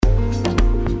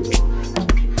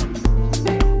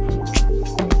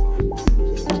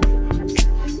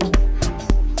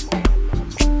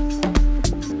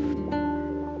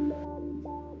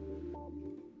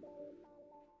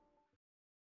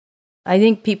I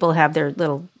think people have their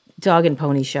little dog and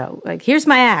pony show. Like, here's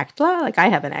my act. Like, I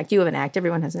have an act. You have an act.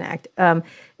 Everyone has an act. And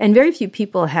very few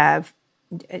people have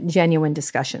genuine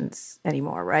discussions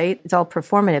anymore, right? It's all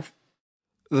performative.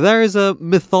 There is a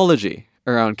mythology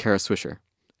around Kara Swisher,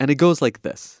 and it goes like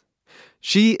this.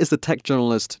 She is the tech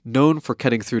journalist known for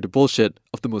cutting through the bullshit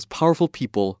of the most powerful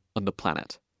people on the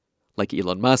planet, like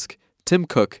Elon Musk, Tim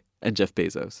Cook, and Jeff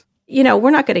Bezos.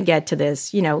 We're not going to get to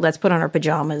this, let's put on our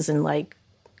pajamas and like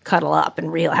cuddle up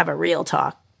and have a real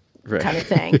talk kind of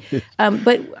thing.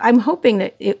 But I'm hoping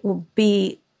that it will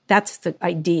be, that's the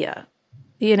idea.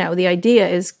 The idea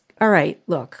is, all right,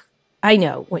 look, I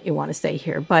know what you want to say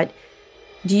here, but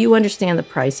do you understand the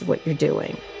price of what you're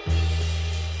doing?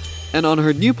 And on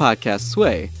her new podcast,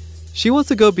 Sway, she wants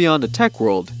to go beyond the tech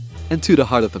world and to the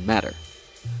heart of the matter.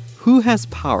 Who has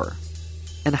power,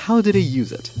 and how do they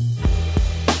use it?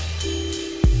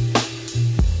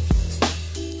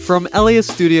 From LAist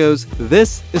Studios,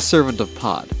 this is Servant of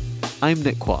Pod. I'm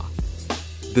Nick Kwa.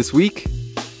 This week,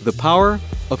 the power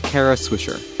of Kara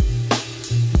Swisher.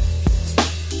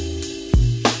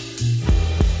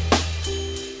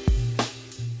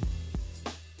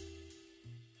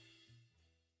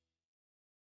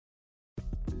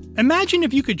 Imagine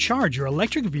if you could charge your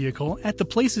electric vehicle at the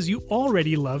places you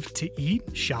already love to eat,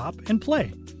 shop, and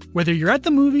play. Whether you're at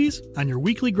the movies, on your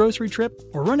weekly grocery trip,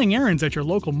 or running errands at your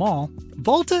local mall,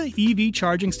 Volta EV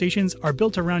charging stations are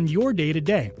built around your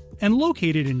day-to-day and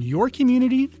located in your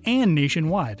community and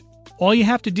nationwide. All you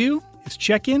have to do is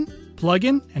check in, plug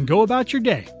in, and go about your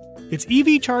day. It's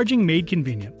EV charging made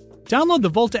convenient. Download the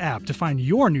Volta app to find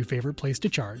your new favorite place to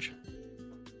charge.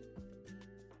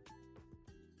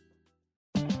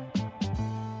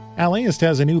 LAist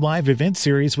has a new live event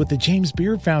series with the James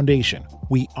Beard Foundation.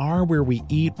 We Are Where We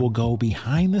Eat will go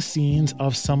behind the scenes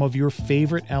of some of your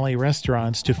favorite LA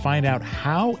restaurants to find out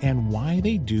how and why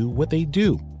they do what they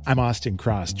do. I'm Austin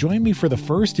Cross. Join me for the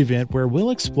first event where we'll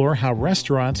explore how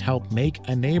restaurants help make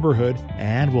a neighborhood,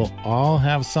 and we'll all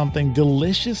have something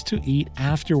delicious to eat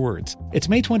afterwards. It's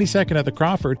May 22nd at the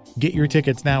Crawford. Get your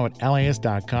tickets now at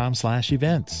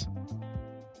laist.com/events.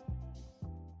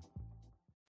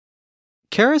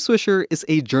 Kara Swisher is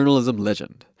a journalism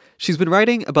legend. She's been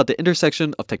writing about the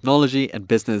intersection of technology and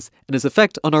business and its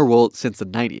effect on our world since the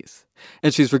 90s.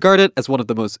 And she's regarded as one of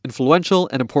the most influential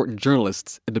and important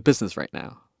journalists in the business right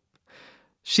now.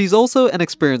 She's also an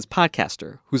experienced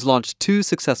podcaster who's launched 2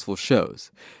 successful shows,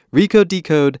 Recode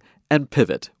Decode and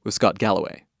Pivot with Scott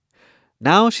Galloway.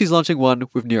 Now she's launching one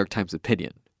with New York Times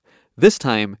Opinion. This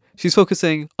time, she's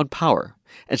focusing on power,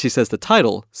 and she says the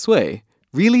title, Sway,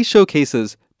 really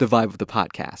showcases the vibe of the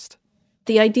podcast.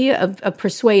 The idea of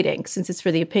persuading, since it's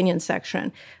for the opinion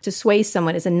section, to sway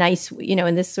someone is a nice,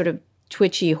 in this sort of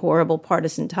twitchy, horrible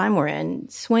partisan time we're in,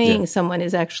 swaying someone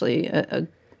is actually a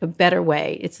better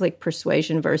way. It's like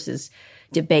persuasion versus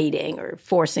debating or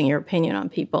forcing your opinion on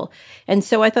people. And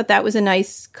so I thought that was a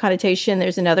nice connotation.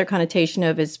 There's another connotation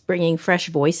of is bringing fresh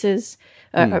voices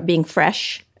or being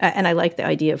fresh. And I like the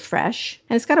idea of fresh.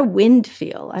 And it's got a wind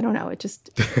feel. I don't know. It just...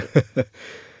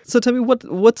 So tell me,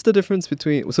 what's the difference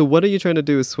between... So what are you trying to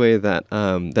do with Sway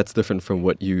that's different from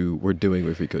what you were doing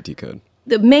with Recode Decode?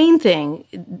 The main thing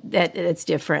that's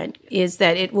different is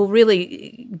that it will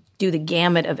really do the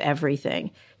gamut of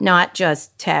everything, not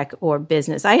just tech or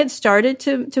business. I had started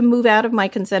to move out of my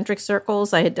concentric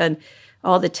circles. I had done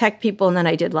all the tech people, and then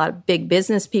I did a lot of big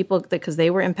business people because they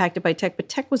were impacted by tech. But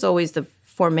tech was always the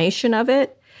formation of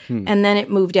it. And then it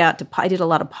moved out to, I did a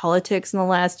lot of politics in the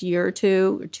last year or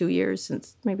 2 years,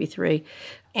 since maybe 3.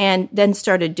 And then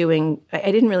started doing,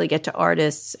 I didn't really get to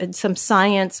artists and some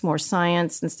science, more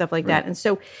science and stuff like that. And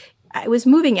so I was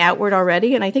moving outward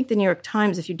already. And I think the New York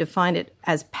Times, if you define it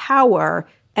as power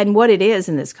and what it is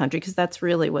in this country, because that's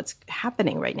really what's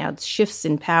happening right now, it's shifts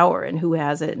in power and who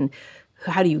has it and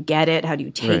how do you get it, how do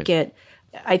you take it,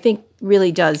 I think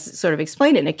really does sort of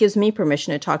explain it. And it gives me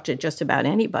permission to talk to just about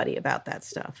anybody about that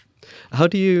stuff. How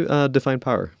do you define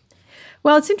power?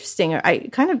 Well, it's interesting. I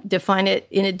kind of define it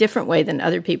in a different way than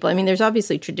other people. I mean, there's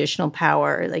obviously traditional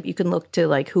power. Like you can look to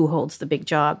like who holds the big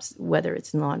jobs, whether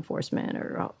it's in law enforcement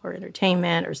or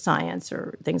entertainment or science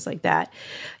or things like that.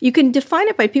 You can define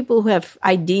it by people who have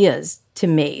ideas to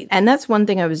me. And that's one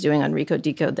thing I was doing on Recode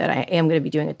Decode that I am going to be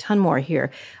doing a ton more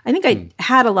here. I think I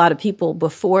had a lot of people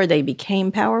before they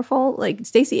became powerful. Like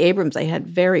Stacey Abrams, I had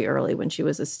very early when she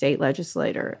was a state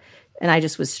legislator. And I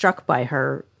just was struck by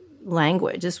her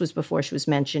language. This was before she was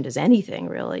mentioned as anything,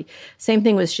 really. Same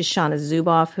thing with Shoshana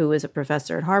Zuboff, who was a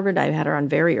professor at Harvard. I had her on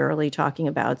very early talking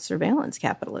about surveillance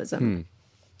capitalism.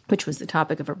 which was the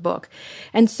topic of her book.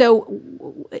 And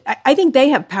so I think they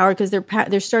have power because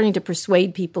they're starting to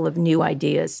persuade people of new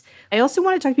ideas. I also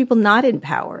want to talk to people not in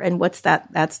power and what's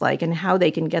that's like and how they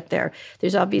can get there.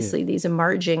 There's obviously these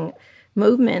emerging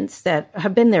movements that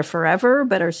have been there forever,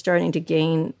 but are starting to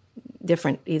gain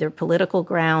different either political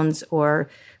grounds or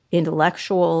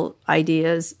intellectual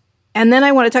ideas. And then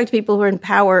I want to talk to people who are in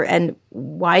power and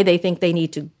why they think they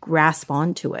need to grasp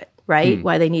onto it, right?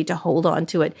 Why they need to hold on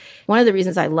to it. One of the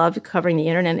reasons I loved covering the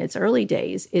internet in its early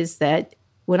days is that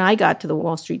when I got to the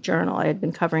Wall Street Journal, I had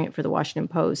been covering it for the Washington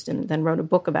Post and then wrote a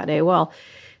book about AOL.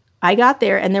 I got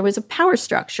there and there was a power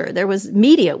structure.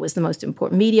 Media was the most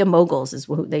important. Media moguls is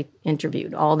who they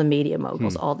interviewed, all the media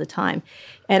moguls all the time.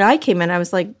 And I came in, I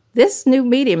was like, this new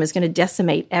medium is going to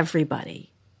decimate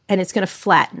everybody and it's going to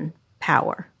flatten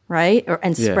power, right?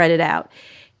 And spread it out.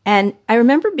 And I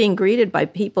remember being greeted by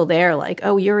people there like,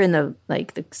 oh, you're in the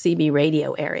CB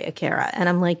radio area, Kara. And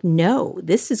I'm like, no,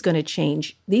 this is going to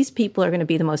change. These people are going to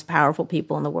be the most powerful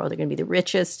people in the world. They're going to be the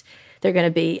richest. They're going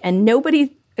to be, and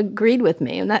nobody agreed with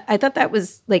me. And I thought that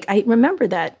was like, I remember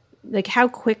that, like how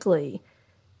quickly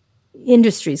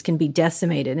industries can be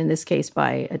decimated, in this case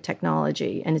by a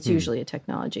technology, and it's usually a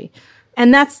technology.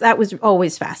 And that was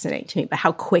always fascinating to me, but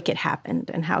how quick it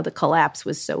happened and how the collapse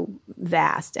was so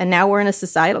vast. And now we're in a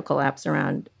societal collapse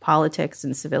around politics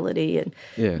and civility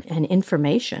and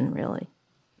information, really.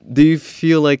 Do you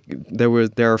feel like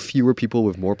there are fewer people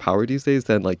with more power these days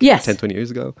than like 10, 20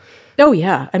 years ago? Oh,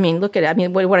 yeah. I mean, look at it. I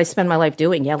mean, what I spend my life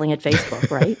doing, yelling at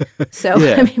Facebook, right? So,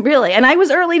 I mean, really. And I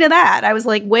was early to that. I was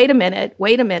like, wait a minute.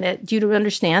 Do you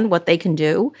understand what they can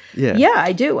do? Yeah,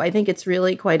 I do. I think it's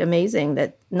really quite amazing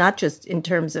that not just in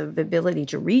terms of ability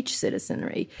to reach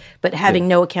citizenry, but having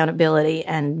no accountability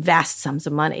and vast sums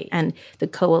of money and the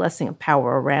coalescing of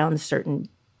power around certain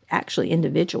actually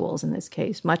individuals in this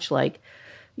case, much like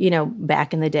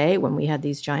back in the day when we had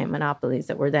these giant monopolies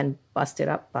that were then busted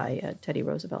up by Teddy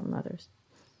Roosevelt and others.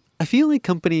 I feel like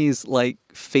companies like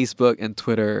Facebook and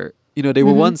Twitter, they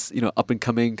were once, up and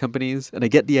coming companies. And I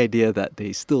get the idea that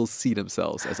they still see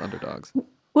themselves as underdogs.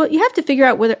 Well, you have to figure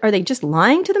out are they just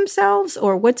lying to themselves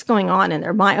or what's going on in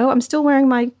their mind? Oh, I'm still wearing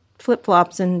my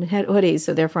flip-flops and hoodies,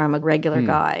 so therefore I'm a regular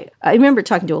guy. I remember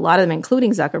talking to a lot of them, including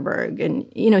Zuckerberg, and,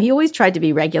 he always tried to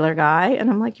be regular guy,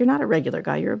 and I'm like, you're not a regular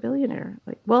guy, you're a billionaire.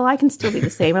 Like, well, I can still be the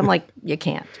same. I'm like, you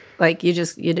can't. Like,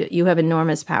 you have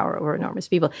enormous power over enormous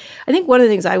people. I think one of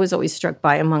the things I was always struck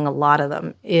by among a lot of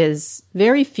them is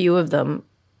very few of them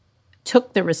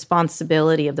took the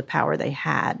responsibility of the power they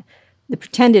had. They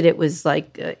pretended it was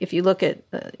like, if you look at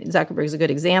Zuckerberg's a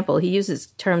good example, he uses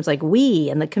terms like we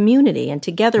and the community and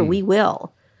together we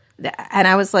will. And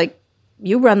I was like,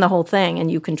 you run the whole thing and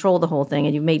you control the whole thing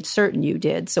and you made certain you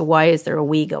did. So why is there a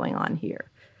we going on here?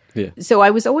 Yeah. So I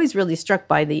was always really struck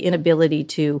by the inability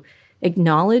to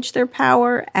acknowledge their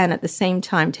power and at the same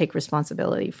time take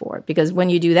responsibility for it. Because when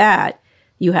you do that,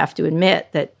 you have to admit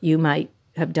that you might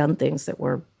have done things that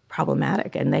were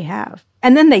problematic, and they have.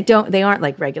 And then they aren't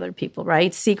like regular people,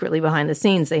 right? Secretly behind the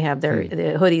scenes, they have the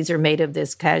hoodies are made of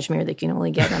this cashmere that you can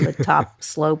only get on the top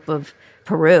slope of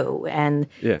Peru, and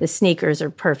the sneakers are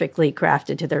perfectly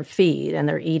crafted to their feet, and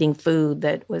they're eating food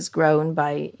that was grown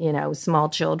by, small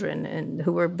children and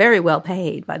who were very well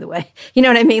paid, by the way. You know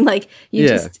what I mean? Like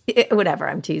whatever,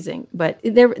 I'm teasing. But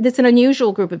it's an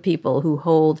unusual group of people who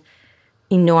hold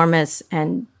enormous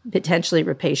and potentially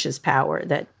rapacious power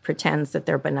that pretends that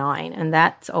they're benign. And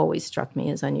that's always struck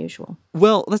me as unusual.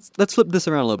 Well, let's flip this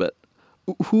around a little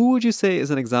bit. Who would you say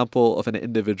is an example of an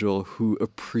individual who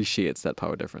appreciates that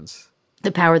power difference?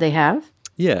 The power they have?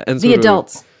 Yeah. And the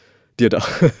adults.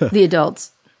 The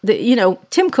adults.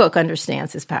 Tim Cook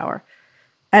understands his power.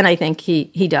 And I think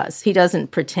he does. He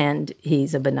doesn't pretend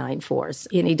he's a benign force.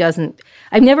 And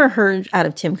I've never heard out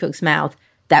of Tim Cook's mouth,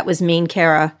 that was mean,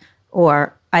 Kara,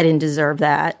 or I didn't deserve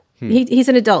that. He's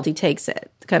an adult. He takes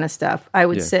it, kind of stuff. I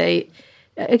would say,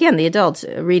 again, the adults.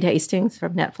 Reed Hastings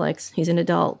from Netflix. He's an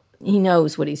adult. He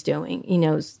knows what he's doing. He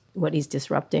knows what he's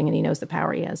disrupting, and he knows the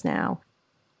power he has now.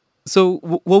 So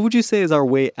what would you say is our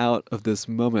way out of this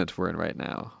moment we're in right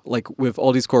now? Like with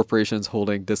all these corporations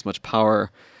holding this much power,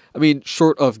 I mean,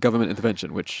 short of government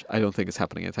intervention, which I don't think is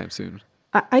happening anytime soon.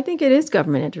 I think it is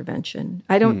government intervention.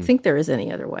 I don't think there is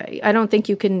any other way. I don't think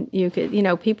you could,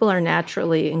 people are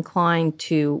naturally inclined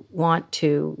to want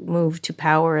to move to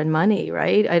power and money,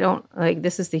 right?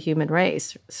 This is the human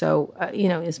race. So,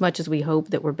 as much as we hope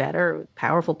that we're better,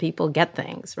 powerful people get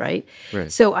things, right?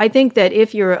 So I think that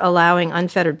if you're allowing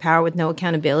unfettered power with no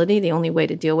accountability, the only way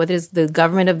to deal with it is the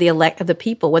government of the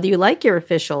people, whether you like your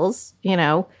officials,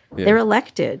 They're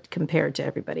elected compared to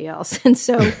everybody else. And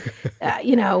so,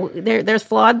 there's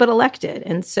flawed but elected.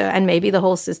 And maybe the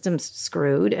whole system's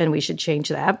screwed and we should change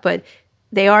that. But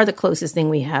they are the closest thing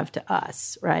we have to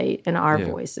us, right? And our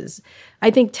voices.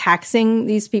 I think taxing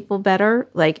these people better,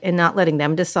 and not letting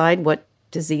them decide what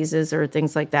diseases or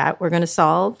things like that we're going to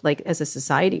solve. As a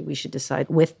society, we should decide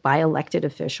by elected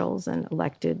officials and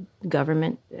elected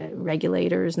government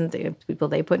regulators and the people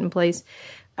they put in place.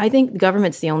 I think the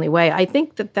government's the only way. I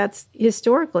think that's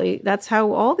historically, that's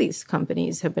how all these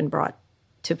companies have been brought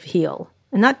to heal.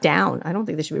 And not down. I don't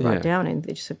think they should be brought down. And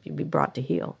they just have to be brought to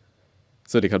heal.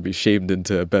 So they can't be shamed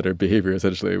into better behavior,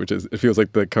 essentially, it feels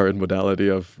like the current modality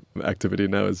of activity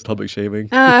now is public shaming.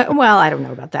 Well, I don't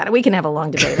know about that. We can have a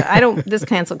long debate. This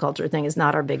cancel culture thing is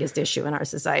not our biggest issue in our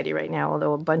society right now,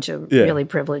 although a bunch of really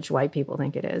privileged white people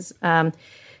think it is.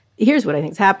 Here's what I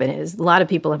think's happened is a lot of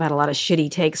people have had a lot of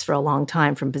shitty takes for a long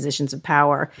time from positions of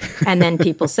power. And then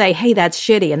people say, hey, that's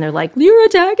shitty. And they're like, you're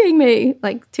attacking me.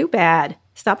 Too bad.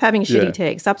 Stop having shitty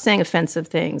takes. Stop saying offensive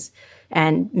things.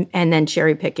 And then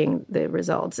cherry picking the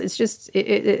results. It's just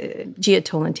Gia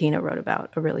Tolentino wrote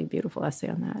about a really beautiful essay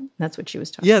on that. That's what she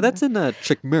was talking about. Yeah, that's in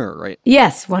Chick Mirror, right?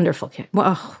 Yes, wonderful kid.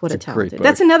 Well, what a talented.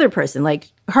 That's another person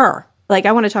her.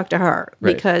 I want to talk to her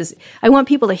because I want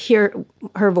people to hear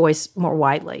her voice more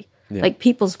widely. Yeah.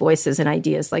 People's voices and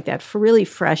ideas like that for really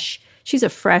fresh. She's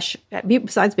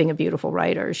besides being a beautiful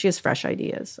writer, she has fresh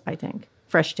ideas, I think.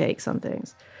 Fresh takes on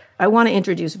things. I want to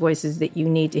introduce voices that you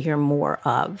need to hear more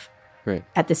of. Right.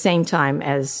 At the same time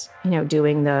as,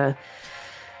 doing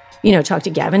talk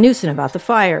to Gavin Newsom about the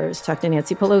fires, talk to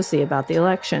Nancy Pelosi about the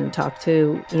election, talk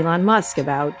to Elon Musk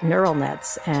about neural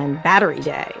nets and Battery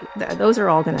Day. Those are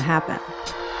all going to happen.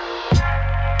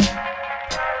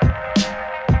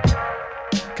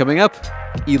 Coming up,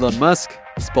 Elon Musk,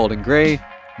 Spalding Gray,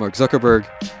 Mark Zuckerberg,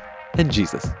 and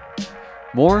Jesus.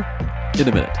 More in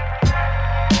a minute.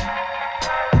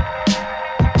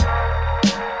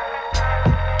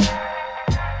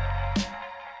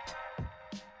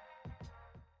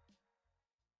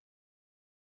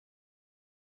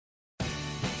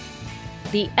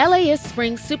 The LAist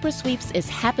Spring Super Sweeps is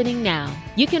happening now.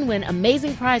 You can win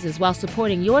amazing prizes while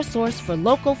supporting your source for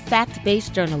local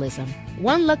fact-based journalism.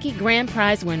 One lucky grand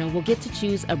prize winner will get to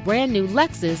choose a brand new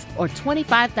Lexus or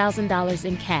 $25,000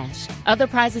 in cash. Other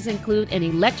prizes include an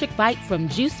electric bike from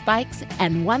Juice Bikes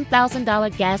and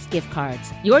 $1,000 gas gift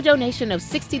cards. Your donation of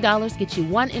 $60 gets you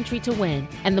one entry to win,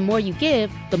 and the more you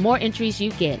give, the more entries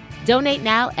you get. Donate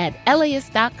now at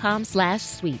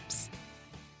LAist.com/sweeps.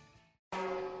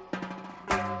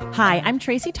 Hi, I'm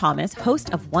Tracy Thomas, host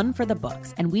of One for the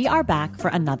Books, and we are back for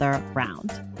another round.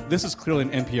 This is clearly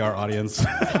an NPR audience.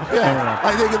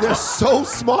 I think they're so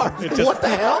smart. What the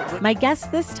hell? My guests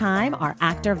this time are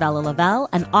actor Vella Lavelle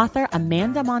and author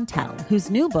Amanda Montell, whose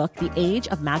new book, The Age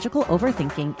of Magical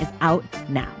Overthinking, is out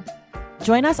now.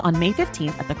 Join us on May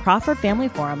 15th at the Crawford Family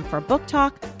Forum for book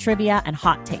talk, trivia, and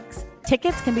hot takes.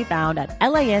 Tickets can be found at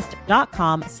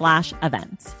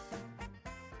laist.com/events.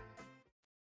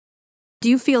 Do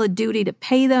you feel a duty to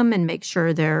pay them and make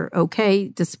sure they're okay,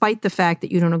 despite the fact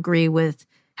that you don't agree with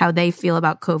how they feel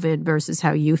about COVID versus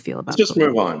how you feel about Just COVID?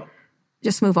 move on.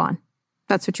 Just move on.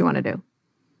 That's what you want to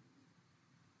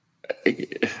do.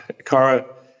 Cara,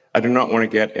 I do not want to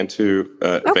get into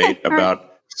a debate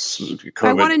about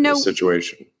COVID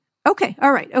situation. Okay,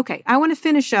 all right, okay. I want to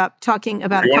finish up talking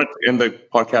about... You want to end the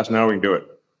podcast now? We can do it.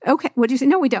 Okay, what do you say?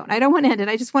 No, we don't. I don't want to end it.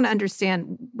 I just want to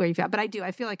understand where you've at. But I do.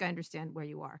 I feel like I understand where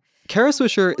you are. Kara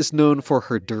Swisher is known for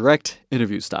her direct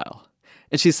interview style.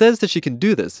 And she says that she can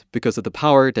do this because of the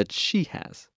power that she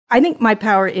has. I think my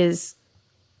power is,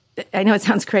 I know it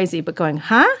sounds crazy, but going,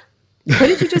 huh? What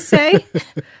did you just say?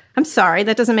 I'm sorry,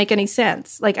 that doesn't make any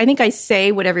sense. I think I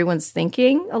say what everyone's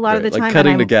thinking a lot of the time. Like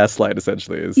cutting the gaslight,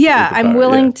 essentially, is I'm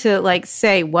willing to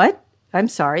say, what? I'm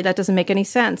sorry, that doesn't make any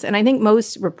sense. And I think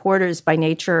most reporters by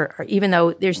nature, even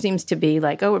though there seems to be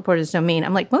reporters don't mean,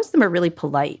 I'm like, most of them are really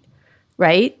polite,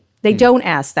 right? They don't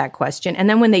ask that question. And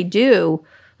then when they do,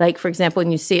 for example,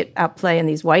 when you see it out play in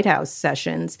these White House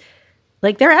sessions,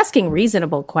 they're asking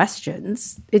reasonable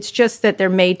questions. It's just that they're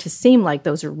made to seem like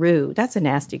those are rude. That's a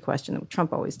nasty question.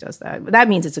 Trump always does that. That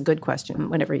means it's a good question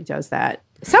whenever he does that.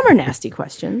 Some are nasty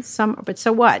questions, but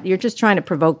so what? You're just trying to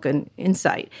provoke an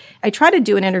insight. I try to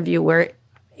do an interview where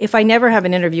if I never have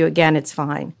an interview again, it's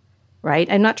fine,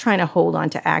 right? I'm not trying to hold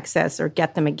on to access or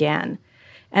get them again.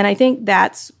 And I think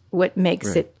that's what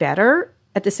makes it better.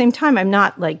 At the same time, I'm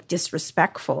not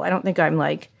disrespectful. I don't think I'm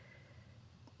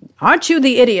aren't you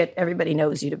the idiot everybody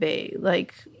knows you to be? I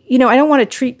don't want to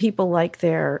treat people like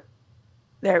they're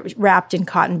they're wrapped in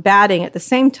cotton batting. At the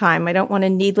same time, I don't want to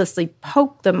needlessly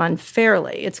poke them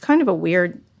unfairly. It's kind of a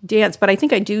weird dance, but I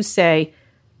think I do say,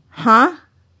 huh?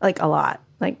 Like a lot.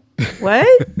 Like,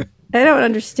 what? I don't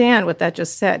understand what that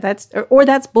just said. That's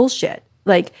bullshit.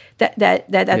 Like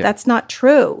that's not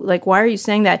true. Like, why are you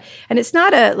saying that? And it's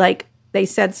not like they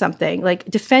said something. Like,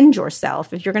 defend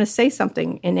yourself. If you're going to say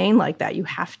something inane like that, you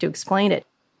have to explain it.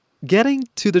 Getting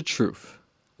to the truth.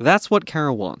 That's what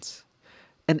Kara wants.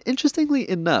 And interestingly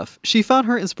enough, she found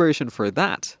her inspiration for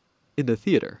that in the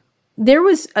theater. There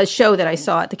was a show that I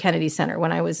saw at the Kennedy Center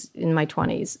when I was in my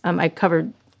 20s. I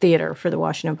covered theater for the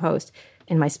Washington Post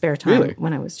in my spare time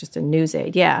when I was just a news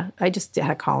aide. Yeah, I just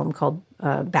had a column called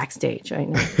Backstage. I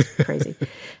know, it's crazy.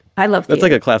 I love theater. That's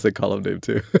like a classic column name,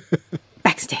 too.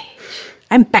 Backstage.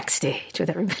 I'm backstage with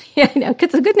everybody. I know,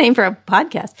 it's a good name for a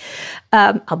podcast.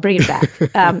 I'll bring it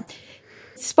back.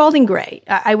 Spalding Gray.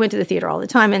 I went to the theater all the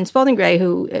time. And Spalding Gray,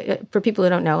 who, for people who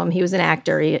don't know him, he was an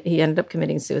actor. He ended up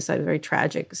committing suicide, a very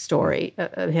tragic story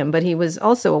of him. But he was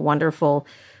also a wonderful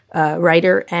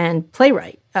writer and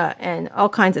playwright and all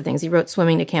kinds of things. He wrote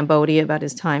Swimming to Cambodia about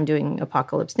his time doing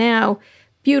Apocalypse Now.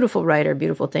 Beautiful writer,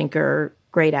 beautiful thinker,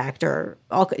 great actor,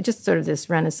 just sort of this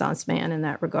Renaissance man in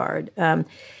that regard.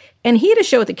 And he had a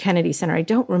show at the Kennedy Center. I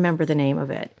don't remember the name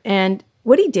of it. And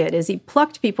what he did is he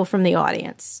plucked people from the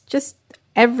audience, just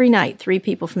every night, 3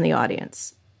 people from the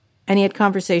audience. And he had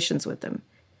conversations with them.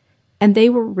 And they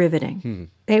were riveting.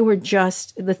 They were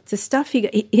just, the stuff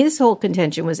his whole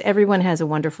contention was everyone has a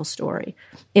wonderful story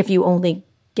if you only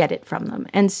get it from them.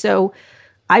 And so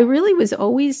I really was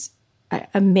always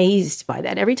amazed by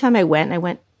that. Every time I went,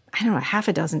 I don't know, half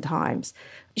a dozen times.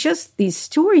 Just these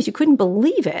stories, you couldn't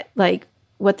believe it. Like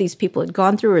what these people had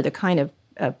gone through or the kind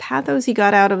of pathos he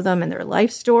got out of them and their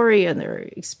life story and their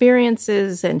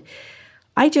experiences. And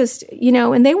I just,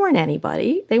 and they weren't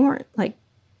anybody. They weren't like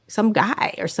some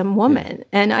guy or some woman. Yeah.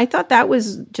 And I thought that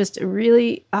was just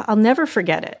really, I'll never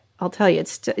forget it. I'll tell you,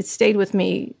 it stayed with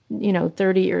me,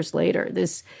 30 years later,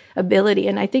 this ability.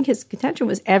 And I think his contention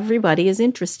was everybody is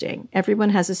interesting.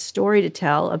 Everyone has a story to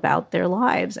tell about their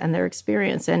lives and their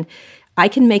experience. And I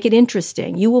can make it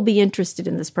interesting. You will be interested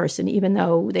in this person, even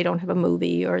though they don't have a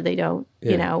movie or they don't,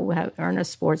 earn a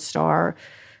sports star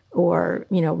or,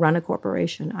 run a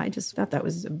corporation. I just thought that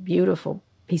was a beautiful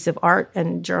piece of art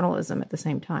and journalism at the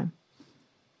same time.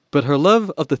 But her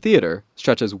love of the theater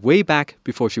stretches way back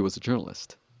before she was a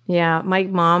journalist. Yeah, my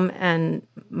mom and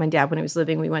my dad, when he was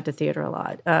living, we went to theater a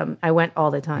lot. I went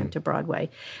all the time to Broadway.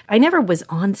 I never was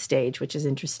on stage, which is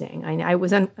interesting. I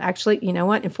was actually, you know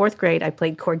what? In 4th grade, I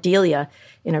played Cordelia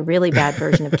in a really bad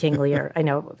version of King Lear. I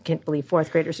know, I can't believe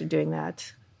 4th graders are doing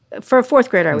that. For a 4th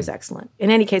grader, I was excellent.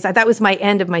 In any case, that was my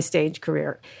end of my stage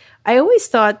career. I always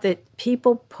thought that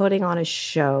people putting on a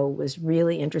show was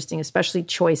really interesting, especially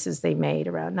choices they made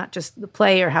around not just the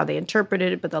play or how they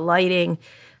interpreted it, but the lighting.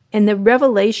 And the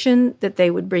revelation that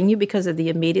they would bring you because of the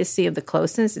immediacy of the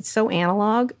closeness, it's so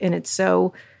analog and it's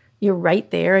so, you're right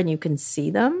there and you can see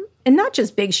them. And not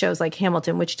just big shows like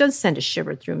Hamilton, which does send a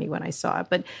shiver through me when I saw it,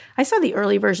 but I saw the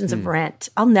early versions of Rent.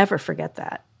 I'll never forget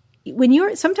that. When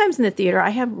you're sometimes in the theater,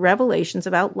 I have revelations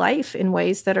about life in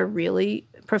ways that are really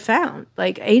profound.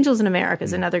 Like Angels in America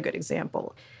is another good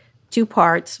example. 2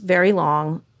 parts, very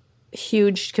long,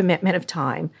 huge commitment of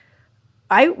time.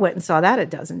 I went and saw that a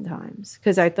dozen times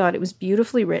because I thought it was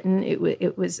beautifully written.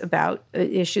 It was about an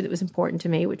issue that was important to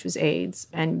me, which was AIDS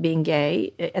and being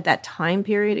gay. At that time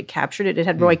period, it captured it. It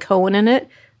had Roy Cohen in it,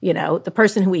 the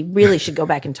person who we really should go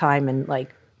back in time and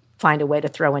find a way to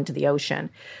throw into the ocean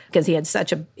because he had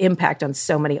such an impact on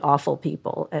so many awful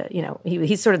people.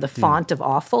 He's sort of the font of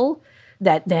awful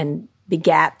that then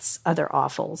begats other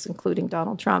awfuls, including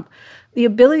Donald Trump. The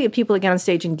ability of people to get on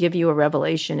stage and give you a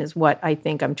revelation is what I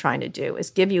think I'm trying to do, is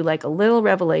give you a little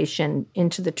revelation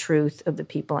into the truth of the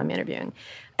people I'm interviewing.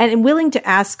 And I'm willing to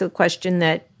ask a question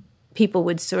that people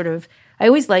would I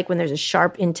always like when there's a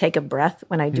sharp intake of breath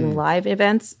when I do live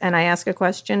events and I ask a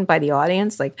question by the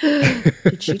audience,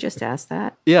 did she just ask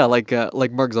that? Yeah, like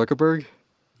Mark Zuckerberg.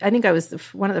 I think I was the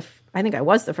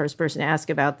first person to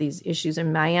ask about these issues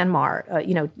in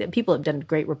Myanmar. People have done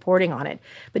great reporting on it,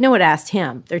 but no one asked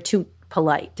him. They're too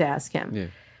polite to ask him. Yeah.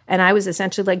 And I was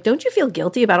essentially don't you feel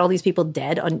guilty about all these people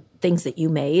dead on things that you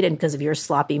made and because of your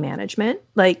sloppy management?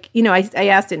 I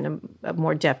asked it in a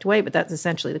more deft way, but that's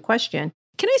essentially the question.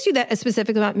 Can I ask you that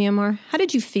specific about Myanmar? How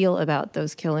did you feel about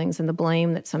those killings and the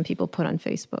blame that some people put on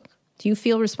Facebook? Do you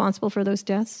feel responsible for those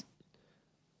deaths?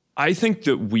 I think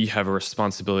that we have a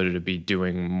responsibility to be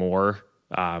doing more,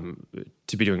 there.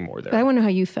 But I want to know how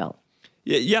you felt.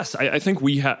 Yes, I think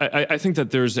we have. I think that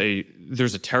there's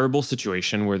a terrible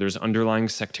situation where there's underlying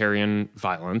sectarian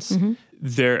violence.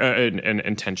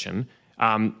 and tension.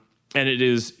 And it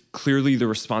is clearly the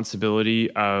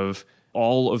responsibility of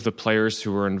all of the players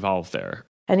who were involved there.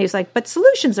 And he was like, but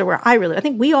solutions are where I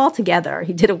think we all together,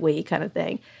 he did a we kind of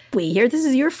thing. We here, this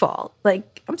is your fault.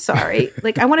 Like, I'm sorry.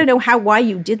 Like, I want to know why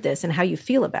you did this and how you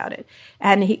feel about it.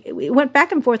 And we went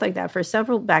back and forth like that for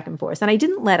several back and forths. And I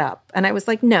didn't let up. And I was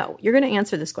like, no, you're going to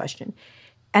answer this question.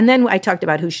 And then I talked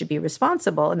about who should be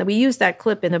responsible. And then we used that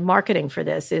clip in the marketing for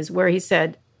this is where I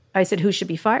said, who should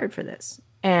be fired for this?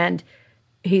 And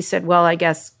he said, well, I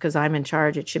guess because I'm in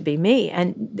charge, it should be me.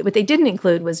 And what they didn't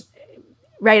include was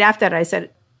right after that, I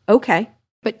said, okay.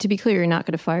 But to be clear, you're not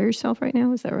going to fire yourself right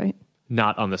now? Is that right?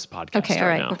 Not on this podcast. Okay, all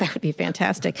right. Well, that would be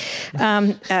fantastic.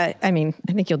 I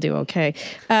think you'll do okay.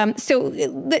 So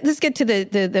let's get to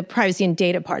the privacy and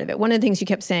data part of it. One of the things you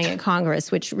kept saying at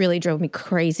Congress, which really drove me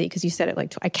crazy, because you said it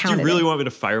like I counted. Do you really want me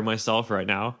to fire myself right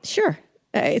now? Sure,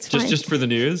 it's fine. Just for the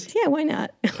news? Yeah, why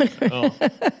not?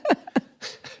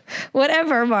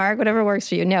 Whatever, Mark. Whatever works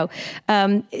for you. No,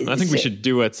 I think we should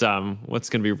do what's going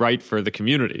to be right for the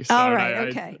community. So all right.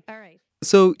 Okay. All right.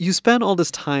 So you spend all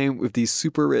this time with these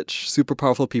super rich, super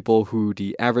powerful people who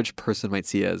the average person might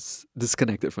see as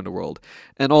disconnected from the world.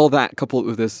 And all that coupled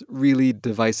with this really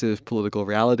divisive political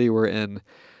reality we're in.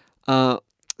 So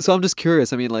I'm just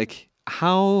curious,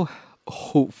 how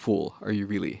hopeful are you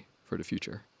really for the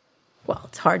future? Well,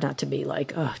 it's hard not to be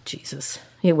like, oh, Jesus.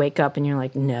 You wake up and you're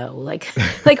like, no. Like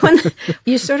when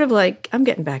you're sort of like, I'm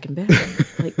getting back in bed.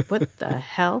 Like, what the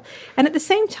hell? And at the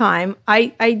same time,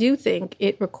 I do think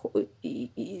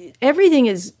everything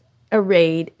is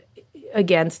arrayed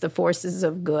against the forces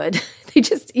of good. They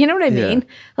just, you know what I mean?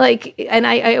 Like, and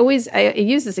I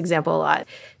use this example a lot,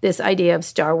 this idea of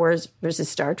Star Wars versus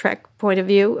Star Trek point of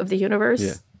view of the universe.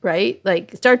 Yeah. Right?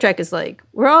 Like Star Trek is like,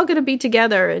 we're all going to be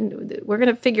together and we're going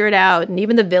to figure it out. And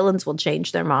even the villains will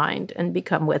change their mind and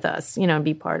become with us, and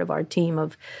be part of our team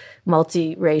of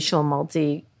multiracial,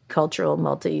 multicultural,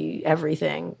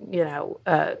 multi-everything,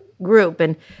 group.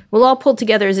 And we'll all pull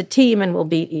together as a team and we'll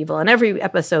beat evil. And every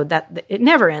episode, it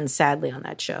never ends sadly on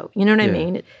that show. You know what I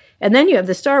mean? And then you have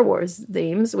the Star Wars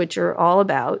themes, which are all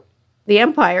about the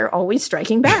Empire always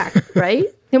striking back, right?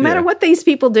 No matter what these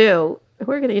people do,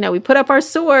 we're going to, we put up our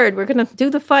sword. We're going to do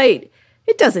the fight.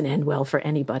 It doesn't end well for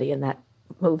anybody in that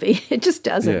movie. It just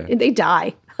doesn't. Yeah. They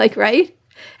die, right?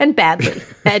 And badly.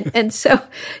 and so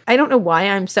I don't know why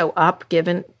I'm so up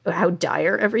given how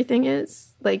dire everything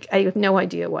is. Like, I have no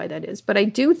idea why that is. But I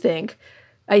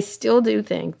still do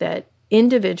think that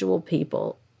individual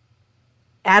people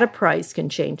at a price can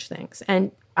change things.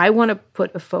 And I want to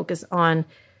put a focus on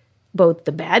both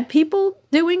the bad people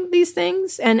doing these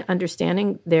things and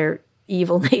understanding their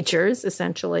evil natures,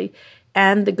 essentially,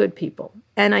 and the good people.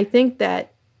 And I think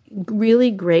that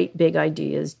really great big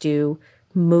ideas do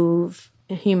move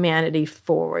humanity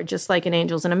forward. Just like in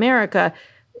Angels in America,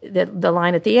 the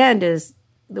line at the end is,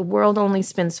 the world only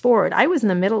spins forward. I was in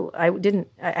the middle. I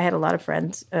had a lot of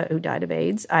friends who died of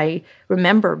AIDS. I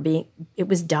remember it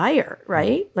was dire,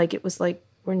 right? Like, it was like,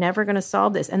 we're never going to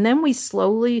solve this. And then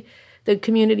the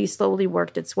community slowly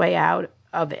worked its way out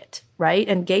of it, right?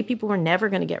 And gay people were never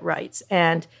going to get rights.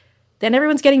 And then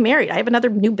everyone's getting married. I have another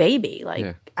new baby.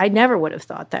 I never would have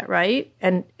thought that, right?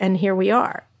 And here we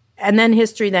are. And then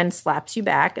history then slaps you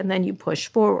back and then you push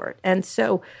forward. And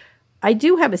so I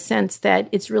do have a sense that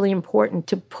it's really important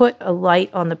to put a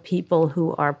light on the people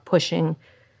who are pushing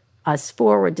us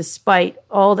forward despite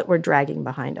all that we're dragging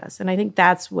behind us. And I think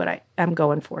that's what I'm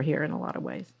going for here in a lot of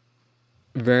ways.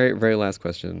 Very, very last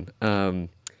question.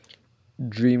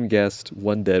 Dream guest,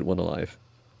 one dead, one alive.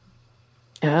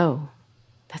 Oh,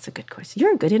 that's a good question.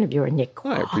 You're a good interviewer, Nick. Oh,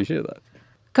 I appreciate that.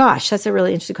 Gosh, that's a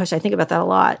really interesting question. I think about that a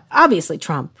lot. Obviously,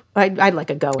 Trump. I'd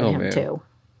like a go at him, too.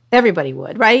 Everybody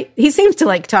would, right? He seems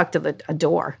to talk to a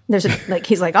door.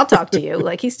 He's like, I'll talk to you.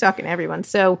 He's talking to everyone.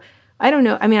 So I don't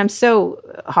know. I'm so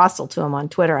hostile to him on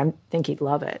Twitter. I think he'd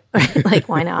love it.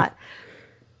 Why not?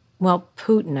 Well,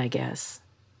 Putin, I guess.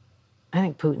 I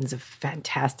think Putin's a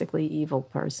fantastically evil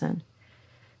person.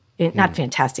 Not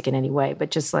fantastic in any way,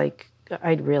 but just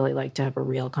I'd really like to have a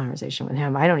real conversation with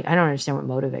him. I don't understand what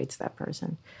motivates that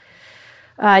person.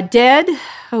 Dead?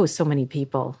 Oh, so many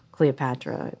people.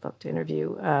 Cleopatra, I'd love to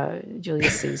interview.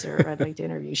 Julius Caesar, I'd like to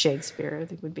interview. Shakespeare, I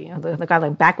think would be. The guy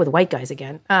back with white guys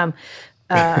again. So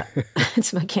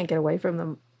I can't get away from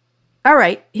them. All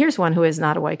right, here's one who is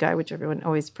not a white guy, which everyone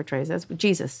always portrays as, but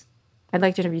Jesus. I'd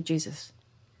like to interview Jesus.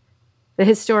 The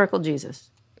historical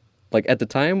Jesus. At the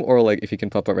time, or if he can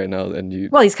pop up right now and you...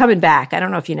 Well, he's coming back. I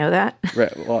don't know if you know that.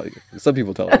 Right. Well, some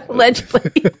people tell him.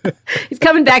 Allegedly. He's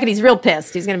coming back and he's real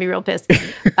pissed. He's going to be real pissed.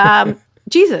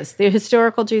 Jesus, the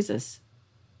historical Jesus.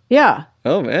 Yeah.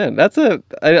 Oh man, I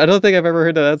don't think I've ever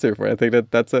heard that answer before. I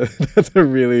think that's a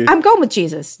really. I'm going with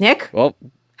Jesus, Nick. Well,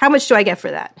 how much do I get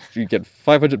for that? You get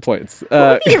 500 points.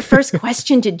 What would be your first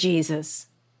question to Jesus?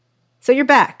 So you're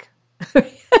back.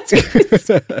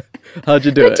 How'd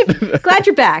you do it? Glad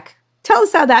you're back. Tell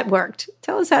us how that worked.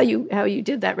 Tell us how you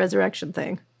did that resurrection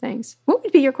thing. Thanks. What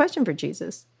would be your question for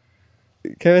Jesus?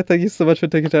 Kara, thank you so much for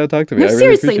taking time to talk to me. No, I really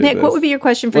seriously, Nick, this. What would be your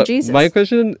question for Jesus? My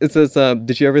question is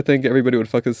did you ever think everybody would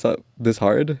fuck us up this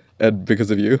hard? And because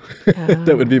of you?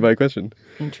 That would be my question.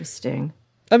 Interesting.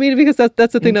 I mean, because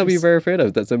that's the thing that I'd be very afraid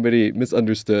of, that somebody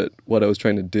misunderstood what I was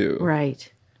trying to do.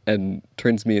 Right. And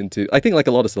turns me into, I think like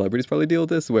a lot of celebrities probably deal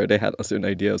with this, where they had a certain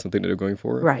idea of something that they're going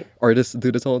for. Right. Artists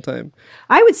do this all the time.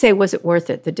 I would say, was it worth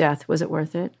it, the death? Was it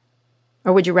worth it?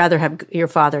 Or would you rather have your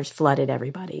fathers flooded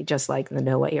everybody, just like the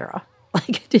Noah era?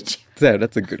 Like, did you? Yeah,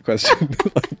 that's a good question.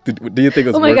 Do you think it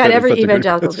was? Oh my worth God! it? Every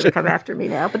evangelical's going to come after me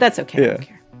now, but that's okay. Yeah. I don't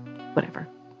care. Whatever.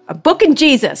 A book in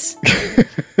Jesus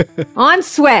on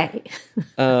Sway.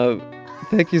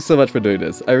 Thank you so much for doing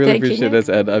this. I really appreciate this,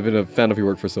 and I've been a fan of your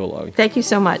work for so long. Thank you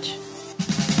so much.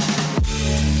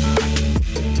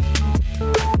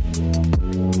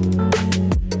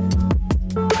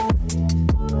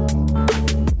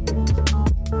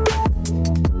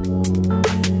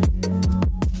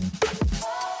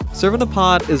 Servant of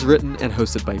Pod is written and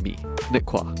hosted by me, Nick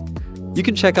Kwa. You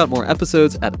can check out more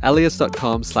episodes at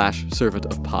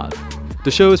alias.com/servantofpod.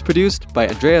 The show is produced by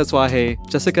Andrea Zwahe,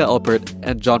 Jessica Alpert,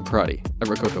 and John Perotti at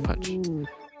Rococo Punch.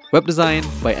 Web design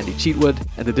by Andy Cheatwood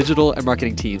and the digital and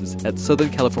marketing teams at Southern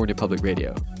California Public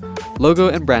Radio. Logo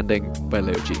and branding by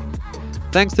Leo G.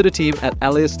 Thanks to the team at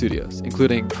Alias Studios,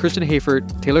 including Christian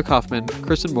Hayford, Taylor Kaufman,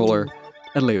 Christian Moeller,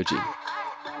 and Leo G.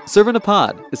 Servant of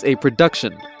Pod is a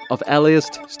production of Alias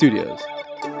Studios.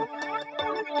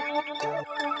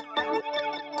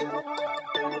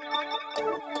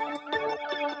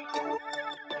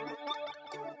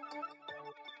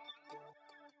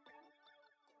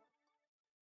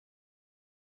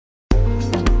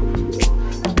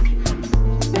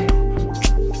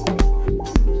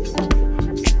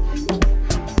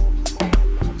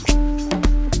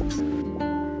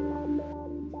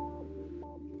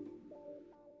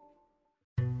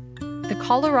 The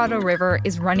Colorado River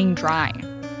is running dry.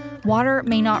 Water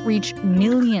may not reach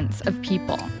millions of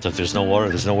people. So if there's no water,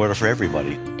 there's no water for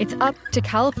everybody. It's up to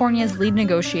California's lead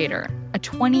negotiator, a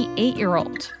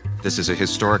 28-year-old. This is a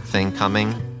historic thing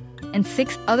coming. And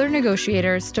 6 other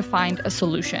negotiators to find a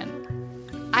solution.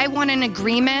 I want an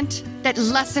agreement that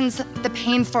lessens the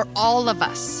pain for all of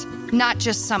us, not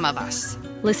just some of us.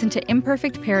 Listen to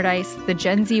Imperfect Paradise, the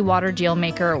Gen Z water deal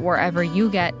maker, wherever you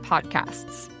get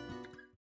podcasts.